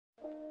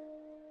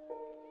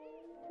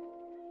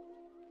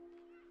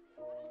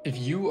If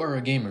you are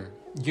a gamer,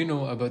 you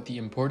know about the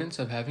importance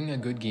of having a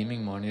good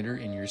gaming monitor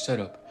in your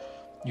setup.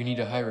 You need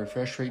a high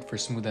refresh rate for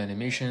smooth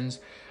animations,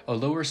 a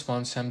low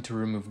response time to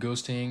remove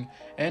ghosting,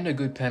 and a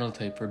good panel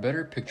type for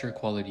better picture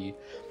quality.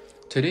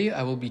 Today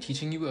I will be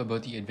teaching you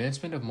about the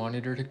advancement of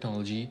monitor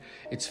technology,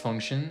 its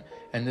function,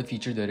 and the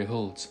feature that it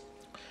holds.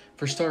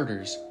 For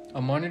starters,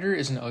 a monitor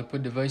is an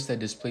output device that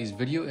displays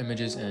video,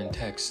 images, and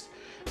text.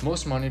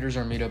 Most monitors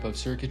are made up of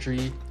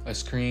circuitry, a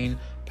screen,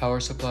 power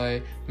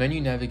supply,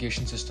 menu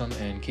navigation system,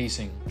 and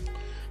casing.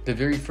 The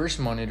very first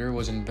monitor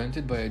was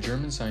invented by a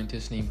German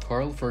scientist named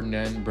Karl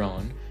Ferdinand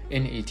Braun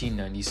in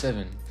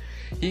 1897.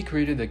 He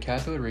created the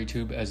cathode ray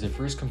tube as the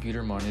first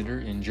computer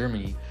monitor in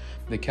Germany.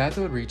 The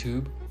cathode ray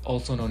tube,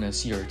 also known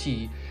as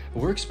CRT,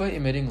 works by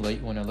emitting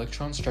light when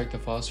electrons strike the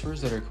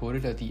phosphors that are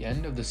coated at the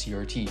end of the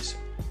CRTs.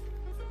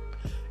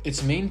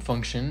 Its main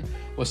function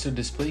was to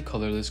display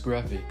colorless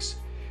graphics.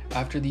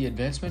 After the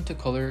advancement to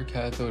color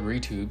cathode ray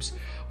tubes,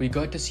 we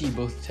got to see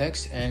both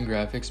text and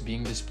graphics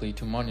being displayed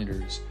to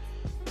monitors.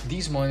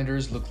 These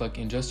monitors look like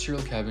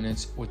industrial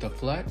cabinets with a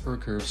flat or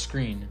curved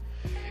screen.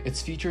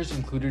 Its features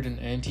included an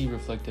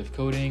anti-reflective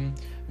coating,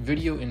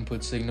 video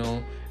input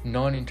signal,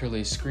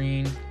 non-interlaced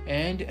screen,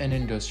 and an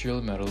industrial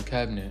metal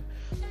cabinet.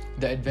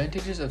 The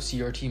advantages of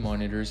CRT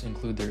monitors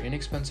include their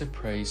inexpensive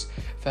price,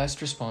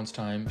 fast response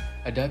time,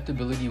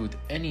 adaptability with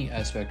any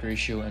aspect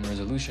ratio and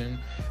resolution,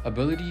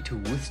 ability to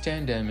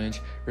withstand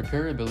damage,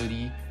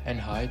 repairability, and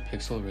high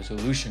pixel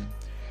resolution.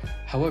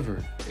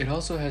 However, it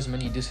also has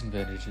many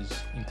disadvantages,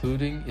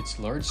 including its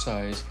large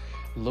size,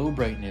 low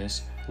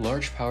brightness,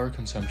 large power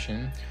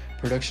consumption,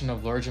 production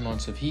of large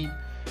amounts of heat,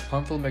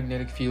 harmful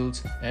magnetic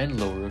fields, and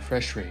low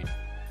refresh rate.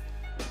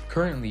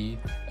 Currently,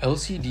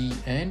 LCD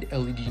and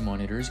LED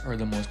monitors are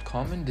the most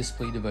common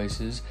display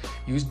devices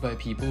used by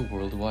people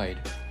worldwide.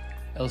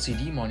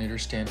 LCD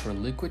monitors stand for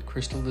liquid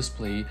crystal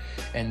display,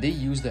 and they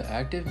use the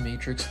active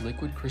matrix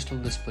liquid crystal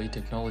display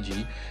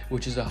technology,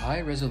 which is a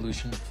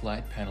high-resolution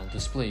flat panel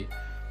display.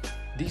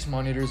 These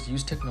monitors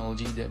use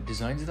technology that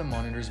designs the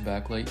monitor's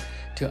backlight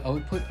to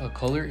output a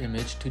color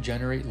image to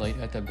generate light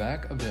at the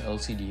back of the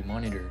LCD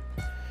monitor.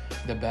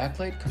 The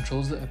backlight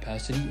controls the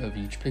opacity of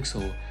each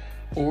pixel,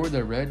 or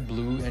the red,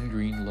 blue, and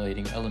green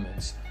lighting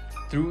elements,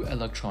 through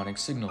electronic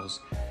signals.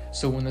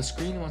 So when the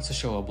screen wants to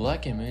show a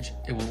black image,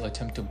 it will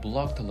attempt to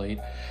block the light,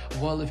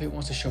 while if it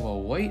wants to show a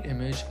white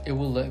image, it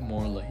will let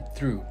more light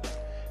through.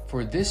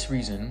 For this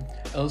reason,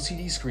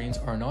 LCD screens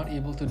are not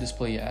able to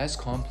display as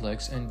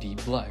complex and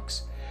deep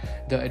blacks.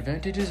 The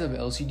advantages of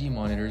LCD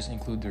monitors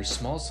include their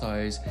small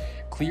size,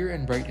 clear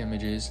and bright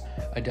images,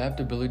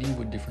 adaptability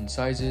with different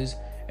sizes,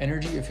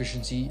 energy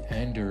efficiency,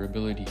 and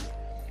durability.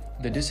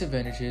 The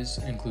disadvantages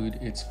include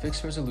its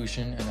fixed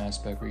resolution and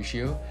aspect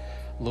ratio,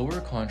 lower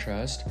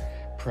contrast,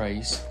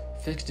 price,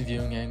 fixed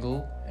viewing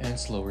angle, and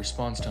slow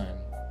response time.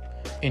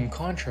 In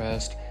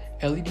contrast,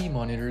 LED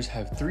monitors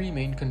have three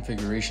main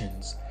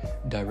configurations: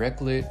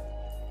 direct lit,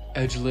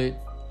 edge lit,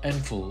 and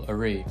full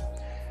array.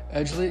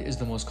 Edge lit is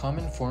the most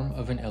common form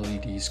of an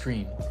LED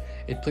screen.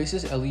 It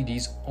places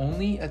LEDs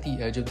only at the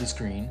edge of the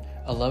screen,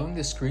 allowing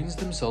the screens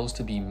themselves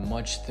to be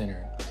much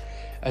thinner.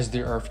 As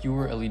there are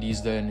fewer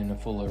LEDs than in a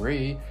full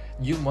array,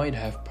 you might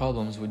have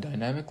problems with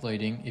dynamic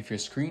lighting if your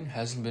screen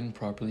hasn't been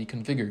properly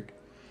configured.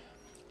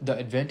 The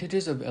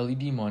advantages of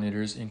LED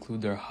monitors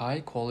include their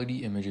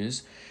high-quality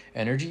images,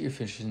 energy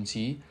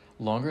efficiency,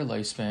 longer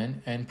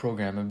lifespan, and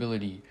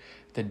programmability.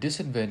 The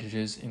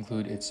disadvantages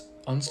include its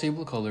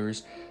unstable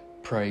colors,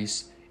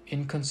 price,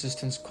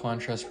 inconsistent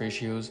contrast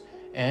ratios,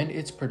 and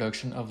its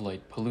production of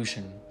light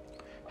pollution.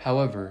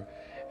 However,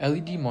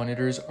 LED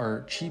monitors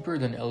are cheaper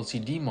than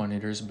LCD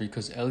monitors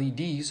because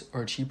LEDs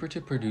are cheaper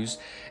to produce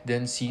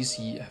than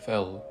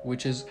CCFL,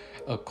 which is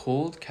a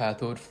cold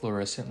cathode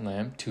fluorescent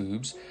lamp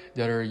tubes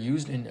that are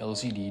used in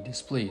LCD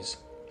displays.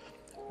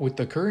 With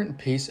the current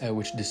pace at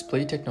which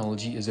display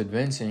technology is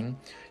advancing,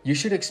 you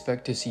should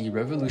expect to see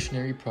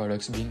revolutionary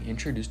products being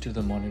introduced to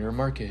the monitor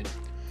market.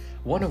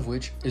 One of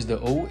which is the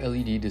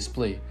OLED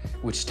display,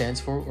 which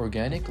stands for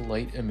Organic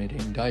Light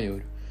Emitting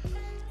Diode.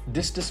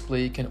 This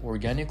display can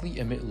organically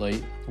emit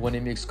light when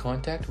it makes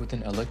contact with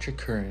an electric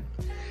current.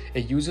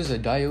 It uses a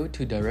diode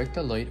to direct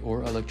the light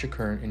or electric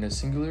current in a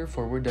singular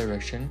forward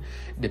direction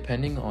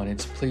depending on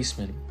its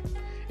placement.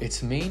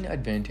 Its main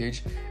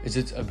advantage is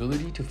its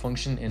ability to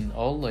function in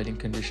all lighting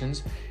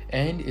conditions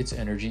and its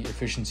energy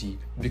efficiency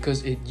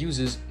because it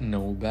uses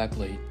no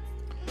backlight.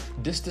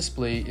 This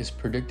display is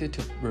predicted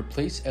to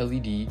replace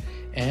LED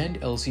and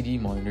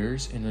LCD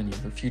monitors in the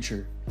near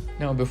future.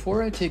 Now,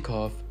 before I take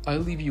off, I'll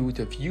leave you with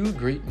a few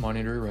great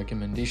monitor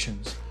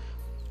recommendations.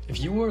 If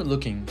you are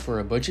looking for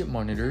a budget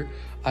monitor,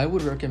 I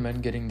would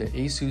recommend getting the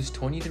ASUS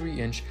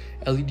 23-inch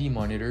LED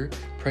monitor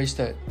priced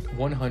at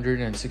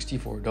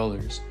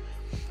 $164.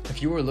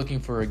 If you are looking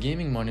for a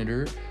gaming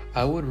monitor,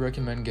 I would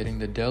recommend getting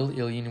the Dell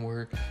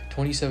Alienware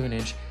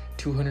 27-inch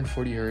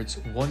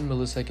 240Hz 1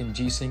 millisecond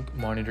G-Sync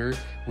monitor,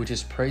 which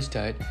is priced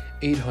at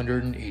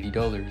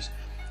 $880.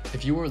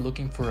 If you are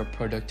looking for a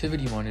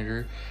productivity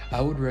monitor,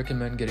 I would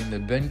recommend getting the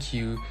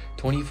BenQ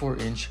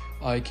 24-inch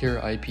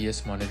iCare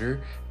IPS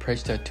monitor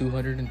priced at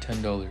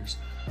 $210.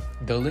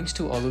 The links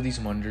to all of these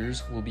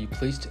monitors will be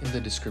placed in the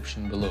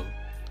description below.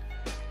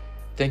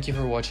 Thank you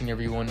for watching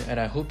everyone, and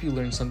I hope you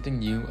learned something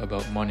new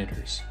about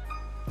monitors.